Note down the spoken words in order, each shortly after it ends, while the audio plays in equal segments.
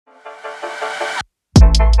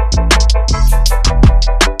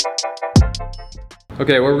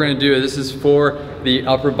Okay, what we're gonna do is, this is for the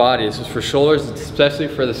upper body. This is for shoulders, especially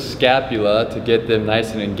for the scapula, to get them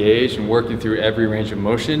nice and engaged and working through every range of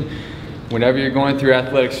motion. Whenever you're going through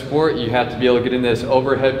athletic sport, you have to be able to get in this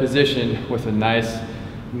overhead position with a nice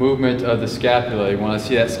movement of the scapula. You wanna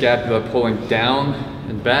see that scapula pulling down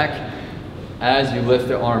and back as you lift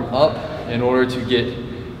the arm up in order to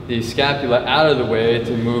get the scapula out of the way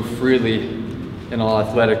to move freely in all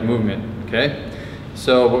athletic movement, okay?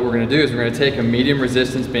 So what we're gonna do is we're gonna take a medium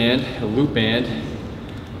resistance band, a loop band,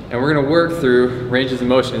 and we're gonna work through ranges of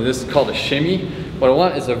motion. This is called a shimmy. What I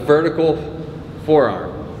want is a vertical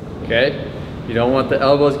forearm, okay? You don't want the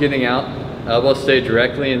elbows getting out. Elbows stay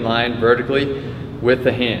directly in line vertically with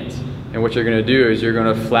the hands. And what you're gonna do is you're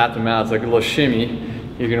gonna flap them out. It's like a little shimmy.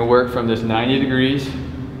 You're gonna work from this 90 degrees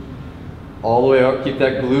all the way up. Keep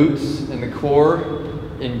that glutes and the core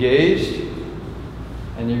engaged.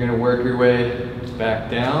 And you're gonna work your way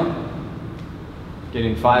back down,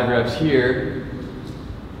 getting 5 reps here.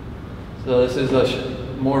 So this is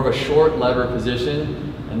more of a short lever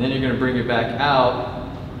position, and then you're gonna bring it back out,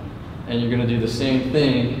 and you're gonna do the same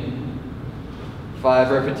thing.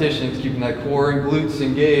 5 repetitions, keeping that core and glutes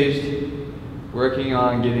engaged, working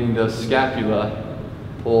on getting the scapula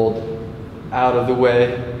pulled out of the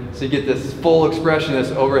way. So you get this full expression,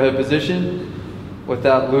 this overhead position,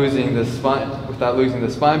 without losing the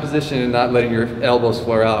spine position and not letting your elbows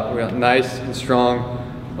flare out. We got nice and strong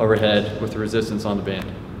overhead with the resistance on the band.